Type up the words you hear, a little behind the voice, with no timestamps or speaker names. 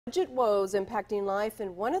Budget woes impacting life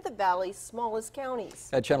in one of the Valley's smallest counties.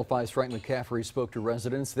 At Channel 5's Frank McCaffrey spoke to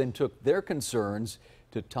residents, then took their concerns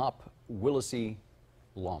to top Willacy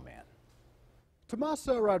lawman.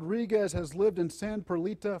 Tomasa Rodriguez has lived in San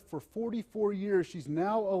Perlita for 44 years. She's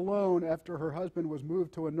now alone after her husband was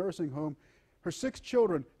moved to a nursing home. Her 6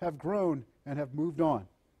 children have grown and have moved on.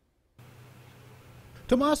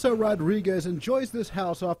 Tomasa Rodriguez enjoys this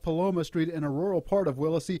house off Paloma Street in a rural part of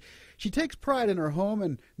Willacy. She takes pride in her home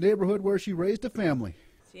and neighborhood where she raised a family.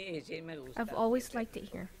 I've always liked it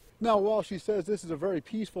here. Now, while she says this is a very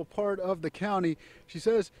peaceful part of the county, she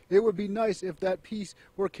says it would be nice if that peace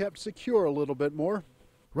were kept secure a little bit more.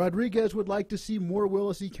 Rodriguez would like to see more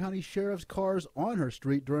Willacy County Sheriff's cars on her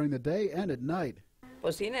street during the day and at night.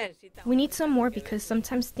 We need some more because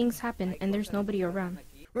sometimes things happen and there's nobody around.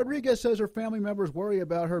 Rodriguez says her family members worry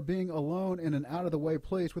about her being alone in an out-of-the-way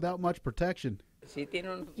place without much protection.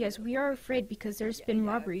 Yes, we are afraid because there's been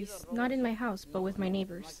robberies, not in my house, but with my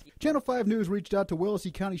neighbors. Channel 5 News reached out to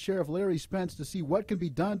Willacy County Sheriff Larry Spence to see what can be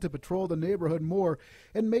done to patrol the neighborhood more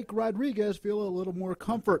and make Rodriguez feel a little more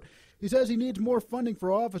comfort. He says he needs more funding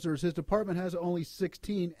for officers. His department has only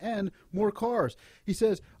 16 and more cars. He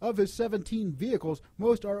says of his 17 vehicles,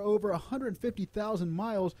 most are over 150,000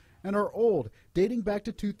 miles and are old, dating back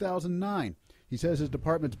to 2009. He says his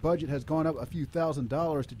department's budget has gone up a few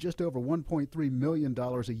 $1,000s to just over $1.3 million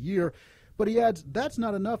a year, but he adds that's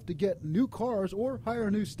not enough to get new cars or hire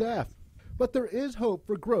new staff. But there is hope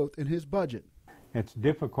for growth in his budget. It's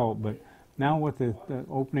difficult, but now with the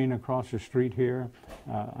opening across the street here,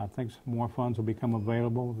 I think some more funds will become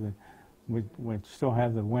available. We still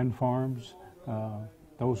have the wind farms.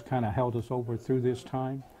 Those kind of held us over through this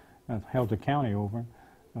time, held the county over.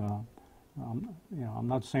 I'm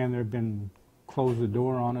not saying they've been closed the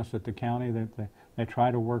door on us at the county, that they try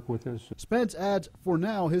to work with us. Spence adds, for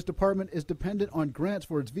now, his department is dependent on grants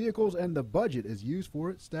for its vehicles and the budget is used for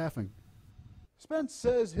its staffing. Spence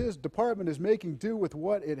says his department is making do with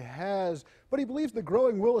what it has, but he believes the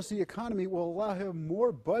growing Willacy economy will allow him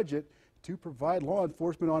more budget to provide law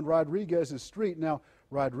enforcement on Rodriguez's street. Now,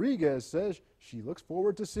 Rodriguez says she looks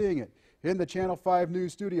forward to seeing it. In the Channel 5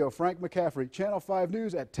 News studio, Frank McCaffrey, Channel 5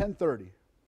 News at 10:30.